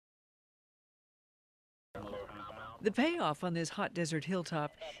The payoff on this hot desert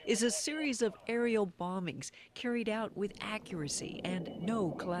hilltop is a series of aerial bombings carried out with accuracy and no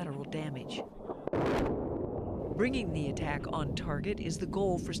collateral damage. Bringing the attack on target is the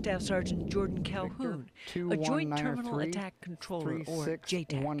goal for Staff Sergeant Jordan Calhoun, a Joint Terminal Attack Controller, or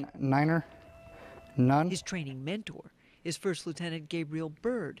Jtac. None. His training mentor is First Lieutenant Gabriel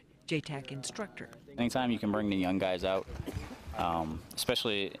Byrd, Jtac instructor. Anytime you can bring the young guys out,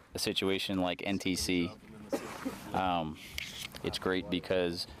 especially a situation like NTC, it's great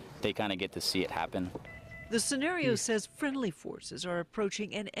because they kind of get to see it happen. The scenario says friendly forces are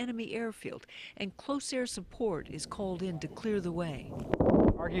approaching an enemy airfield, and close air support is called in to clear the way.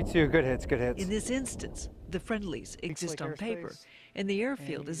 RQ2, good hits, good hits. In this instance, the friendlies exist on paper, and the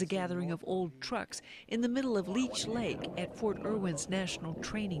airfield is a gathering of old trucks in the middle of Leech Lake at Fort Irwin's National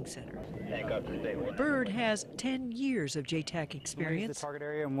Training Center. Byrd has 10 years of Jtac experience. The target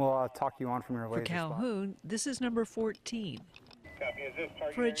area, and we'll talk you on from your laser For Calhoun, this is number 14.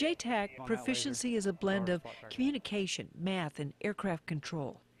 For a Jtac, proficiency is a blend of communication, math, and aircraft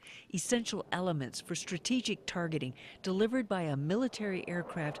control. Essential elements for strategic targeting delivered by a military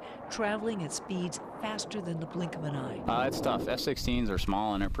aircraft traveling at speeds faster than the blink of an eye. It's tough. F-16s are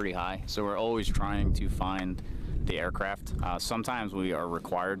small and they're pretty high, so we're always trying to find the aircraft. Sometimes we are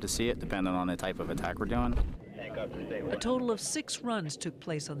required to see it, depending on the type of attack we're doing. A total of 6 runs took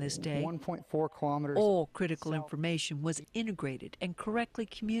place on this day. 1.4 kilometers. All critical information was integrated and correctly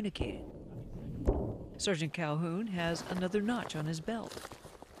communicated. Sergeant Calhoun has another notch on his belt.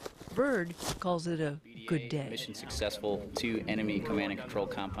 Byrd calls it a good day. Mission successful. 2 enemy command and control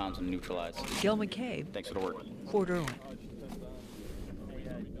compounds and neutralized. Gail McCabe. Thanks for the work. Fort Irwin.